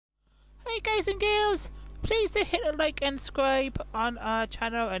guys and girls, please do hit the like and subscribe on our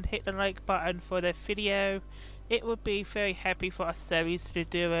channel and hit the like button for the video. It would be very happy for us Zoeys to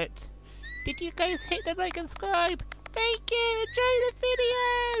do it. Did you guys hit the like and subscribe? Thank you, enjoy this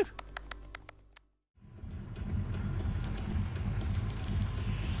video!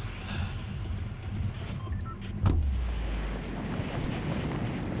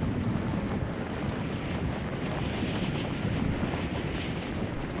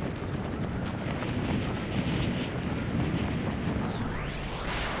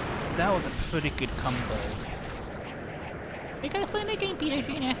 That was a pretty good combo. We gotta play the game, Peter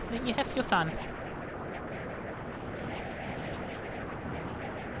Jr. Then you have your fun.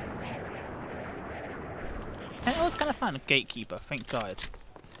 And it was kind of fun, Gatekeeper, thank God.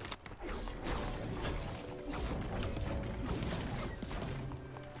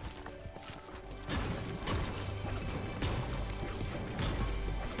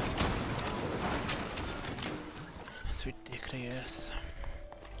 That's ridiculous.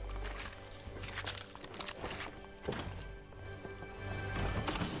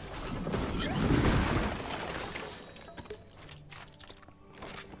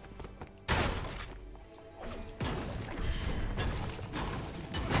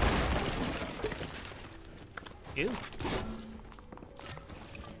 Ew.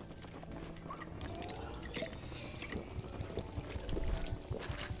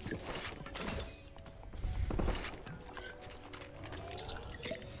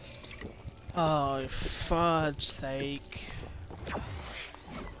 Oh, fudge sake.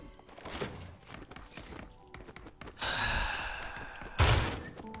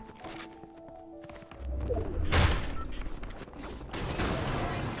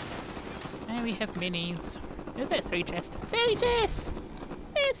 And we have minis. Is that Zoey chest? Zoey chest!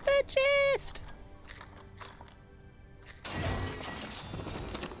 It's the chest!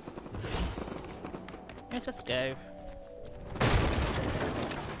 Let's just go.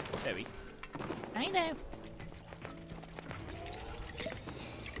 Zoey. I know.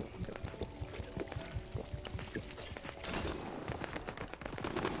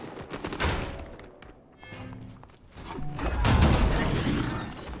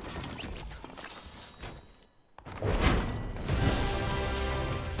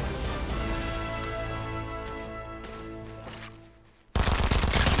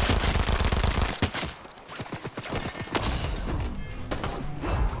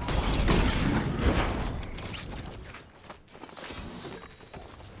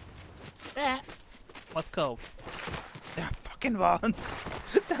 That was cool. They're fucking ones.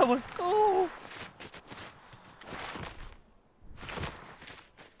 That was cool.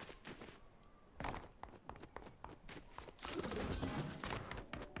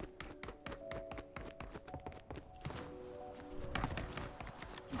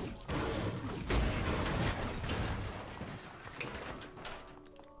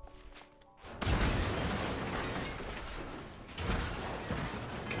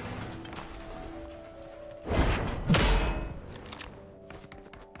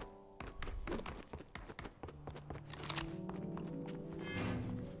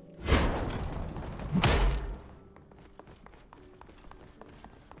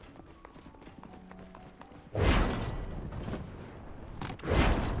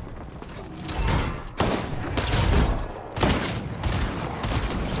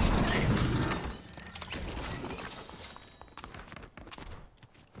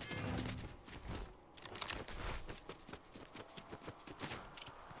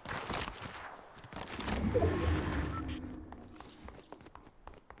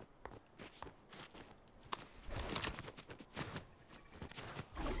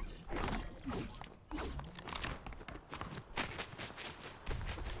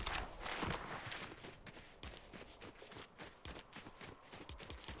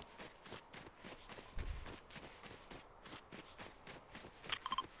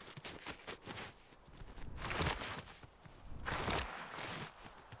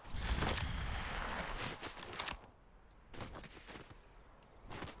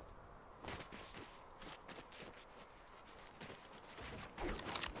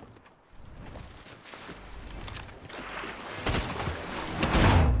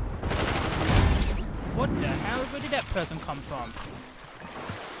 What the hell? Where did that person come from?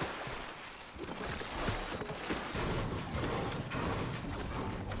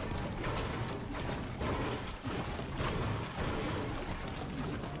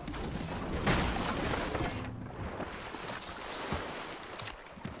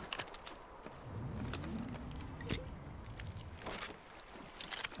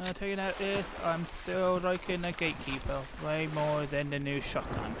 I'll tell you that is, I'm still liking the Gatekeeper way more than the new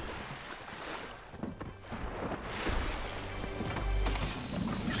shotgun.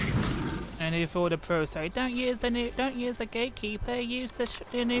 new for the pro. So don't use the gatekeeper. Use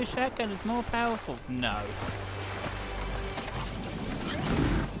the new shotgun. It's more powerful. No.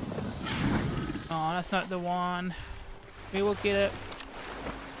 Oh, that's not the one. We will get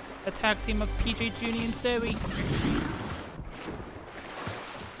a tag team of PJ Junior and Zoey.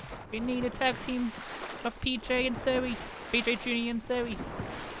 We need a tag team of PJ and Zoey. PJ Junior and Zoey.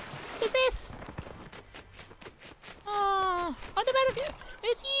 What is this? Oh, on the battlefield.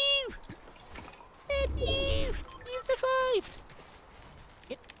 It's you! It's you! You survived!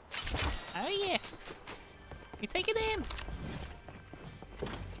 Yep. Oh yeah. You take it in.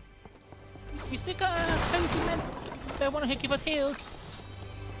 You still got a cozy man that want to give us heals.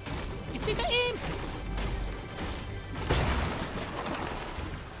 You still got him.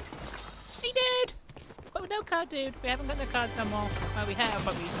 Hey dude! But no card, dude. We haven't got no cards no more. Well, we have,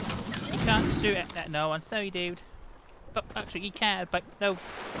 but we can't shoot at no one. Sorry, dude. But actually, you can, but no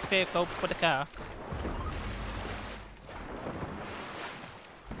vehicle for the car.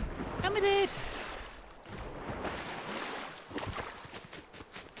 Come on, dude.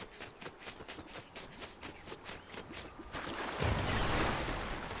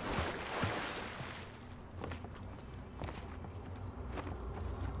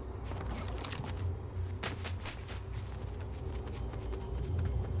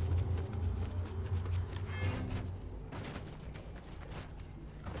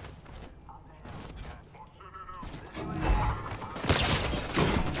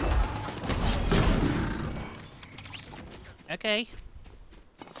 Okay.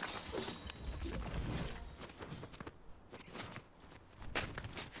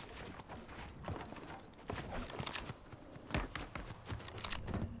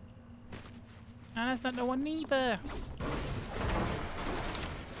 And that's not the one either.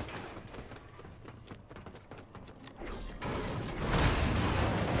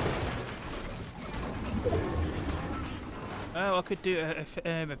 Oh, I could do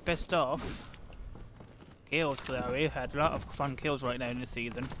a best of kills, because we had a lot of fun kills right now in this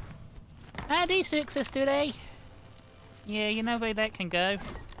season. And D6s today. Yeah, you know where that can go.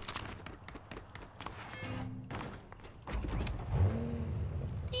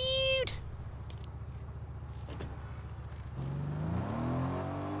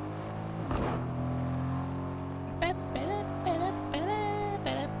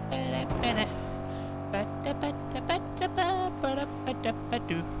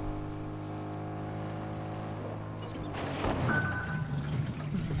 Dude.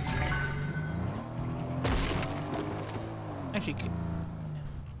 Actually,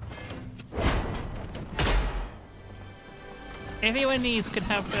 everyone needs could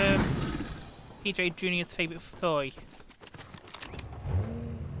have PJ Junior's favorite toy.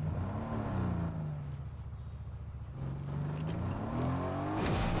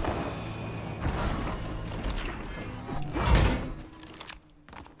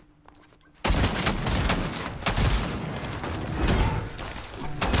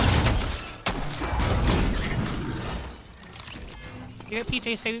 You got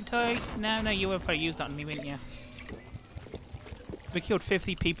PJ's favorite toy? No, you would probably use that on me, wouldn't you? We killed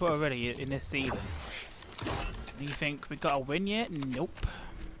 50 people already in this season. And you think we got a win yet? Nope.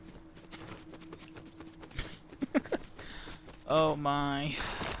 Oh my.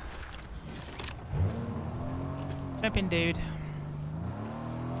 Jump in, dude.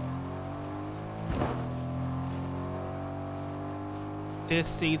 This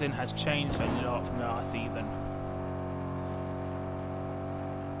season has changed a lot from last season.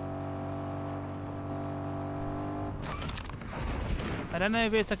 I don't know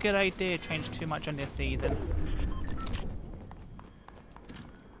if it's a good idea to change too much on this season.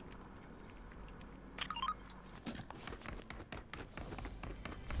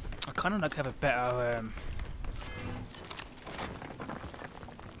 I kind of like to have a better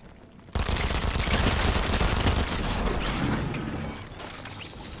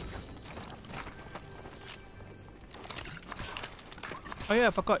oh yeah, I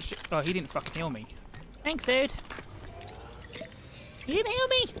forgot. Oh, he didn't fucking heal me. Thanks, dude. You didn't heal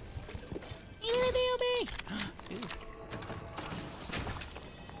me! You didn't heal me!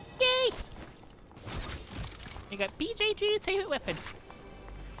 Yay! You got BJ Junior's favorite weapon.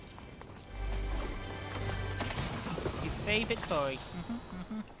 His favorite toy.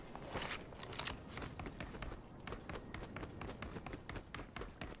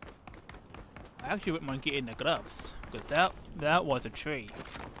 I actually wouldn't mind getting the gloves. Because that was a treat.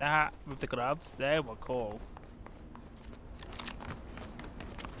 That with the gloves, they were cool.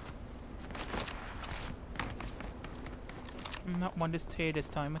 Not one this tier this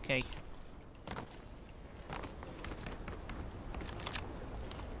time, okay.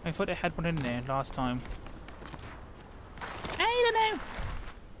 I thought they had one in there last time. I don't know.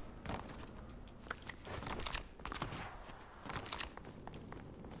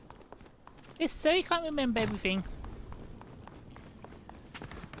 It's so you can't remember everything.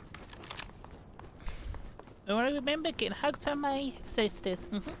 All I remember getting hugged by my sisters.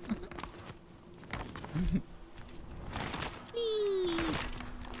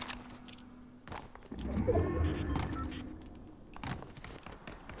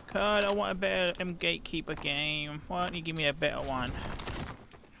 God, I want a better Gatekeeper game. Why don't you give me a better one?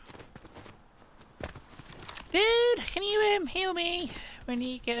 Dude, can you heal me when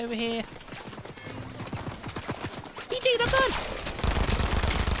you get over here? DJ, look on!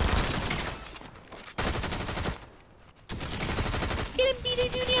 Get him, DJ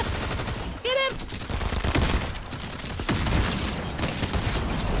Junior! Get him!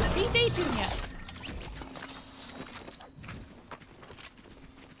 DJ Junior!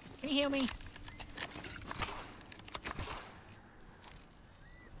 Can you heal me?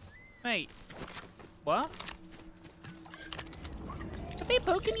 Wait. What? Are they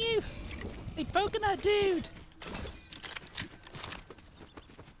poking you? They poking that dude!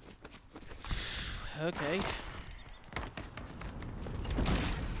 Okay.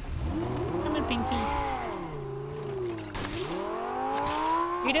 Come on, Pinky.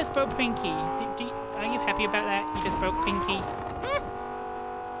 You just broke Pinky. Are you happy about that? You just broke Pinky.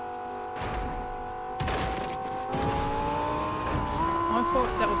 I thought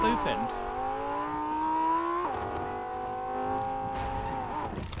that was opened.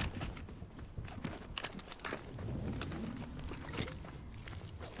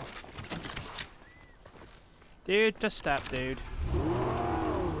 Dude, just stop, dude.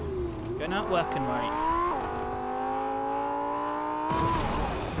 You're not working right.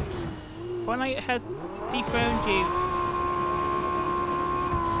 Fortnite has dethroned you.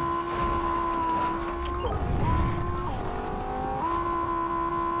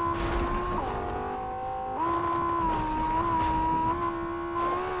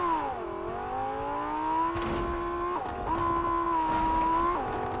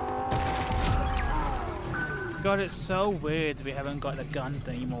 God, it's so weird that we haven't got the guns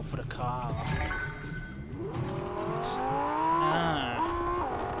anymore for the car. Just,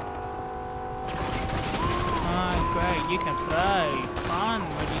 Oh, great, you can fly. Fun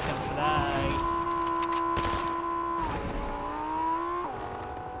when you can fly.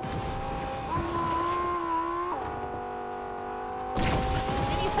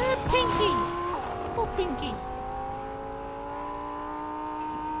 Can you hurt Pinky? Oh, Pinky.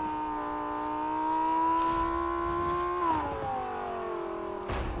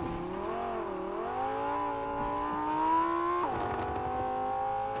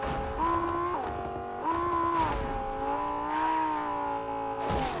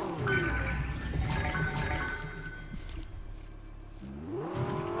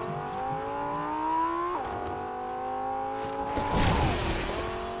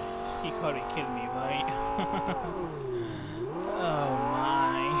 You gotta be kidding me, right? Oh my.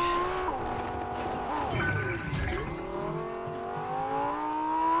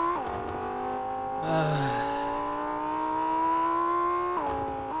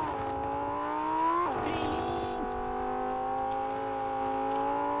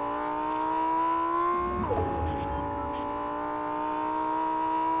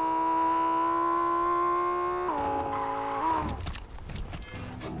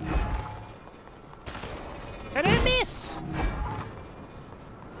 Did I miss?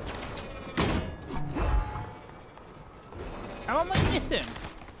 How am I missing?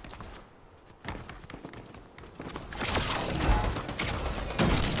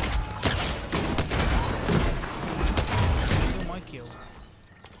 Kill my kill.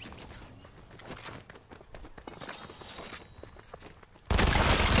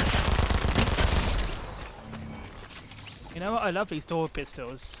 You know what? I love these door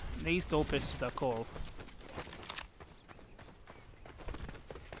pistols. These door pistols are cool.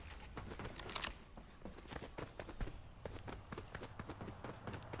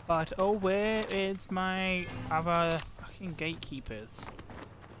 But oh, where is my other fucking gatekeepers?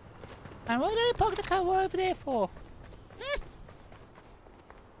 And what did I park the car over there for?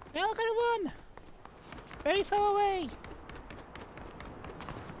 They're all gonna run! Very far away!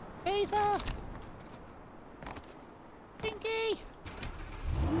 Very far! Pinky!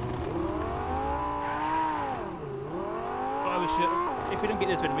 Oh, we should, if we don't get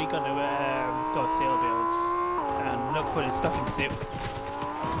this one, we're gonna go sale builds and look for the stuff in sale.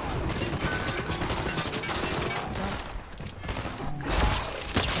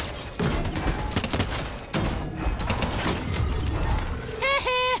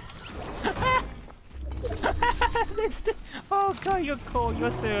 you're cool.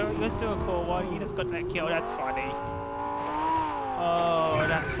 You're still cool. Why you just got that kill? That's funny. Oh,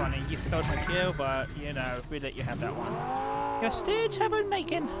 that's funny. You stole my kill, but you know, we let you have that one. You're still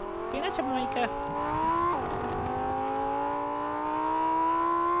troublemaking. Being a troublemaker.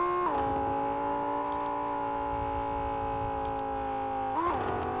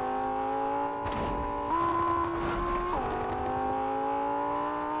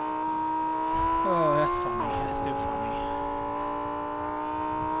 Oh, that's funny. That's still funny.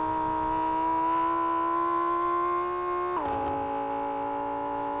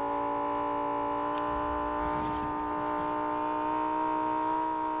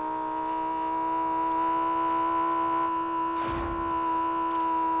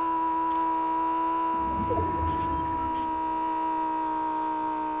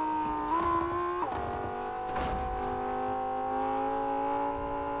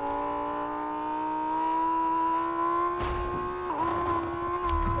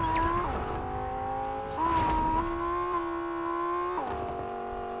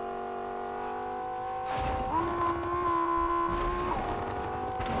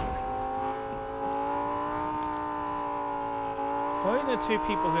 Why are the two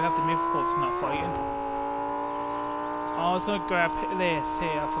people who have the mythicals not fighting? I was gonna grab this here,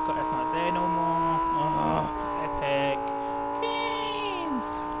 I forgot it's not there no more. Oh, epic. Games!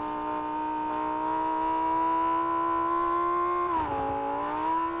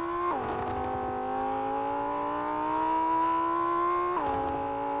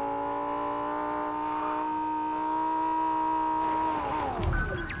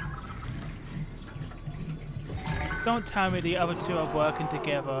 Don't tell me the other two are working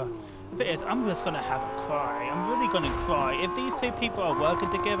together. If it is, I'm just gonna have a cry. I'm really gonna cry. If these two people are working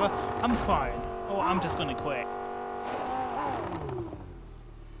together, I'm crying. Or I'm just gonna quit.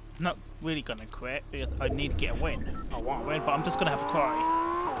 I'm not really gonna quit because I need to get a win. I want a win, but I'm just gonna have a cry.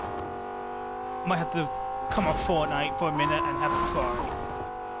 Might have to come off Fortnite for a minute and have a cry.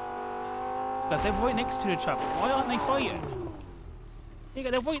 Because they're right next to each other. Why aren't they fighting? Yeah,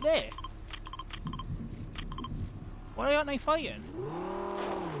 they're right there. Why aren't they fighting?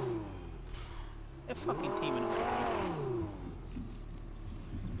 They're fucking teaming up.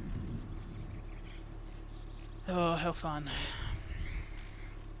 Oh, how fun.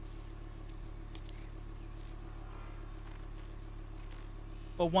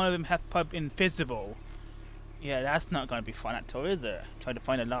 Well, one of them has pub invisible. Yeah, that's not going to be fun at all, is it? Trying to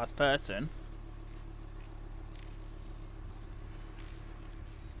find the last person.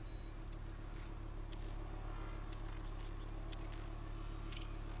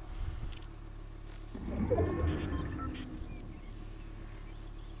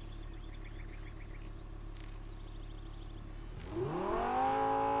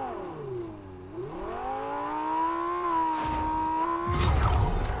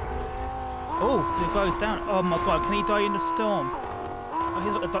 Oh, the guy's down. Oh my god, can he die in the storm? Oh,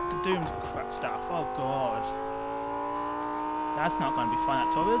 he's got the Doctor Doom's crap stuff. Oh god. That's not going to be fun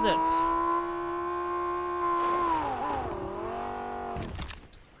at all, is it?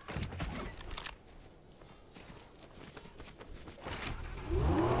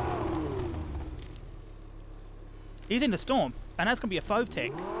 He's in the storm, and that's going to be a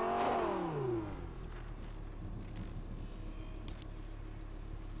 5-tick.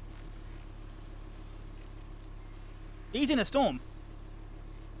 He's in a storm.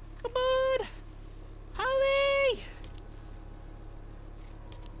 Come on! Hurry!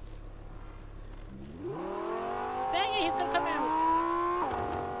 Dang it, he's gonna come out.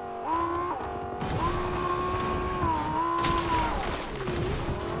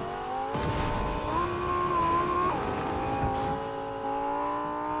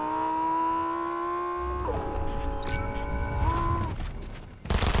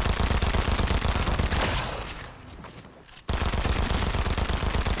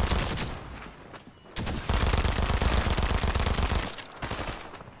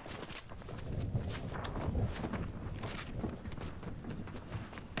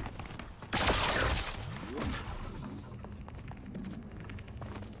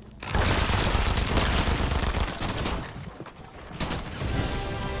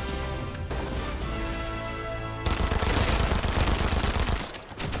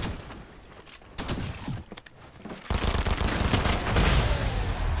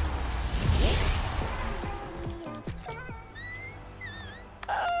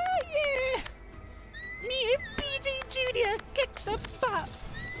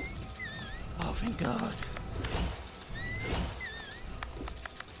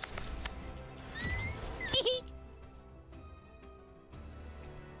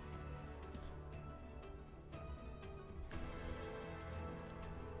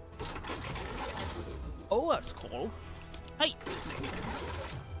 Oh, that's cool. Hey!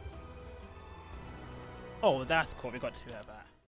 Oh, that's cool. We got two of that.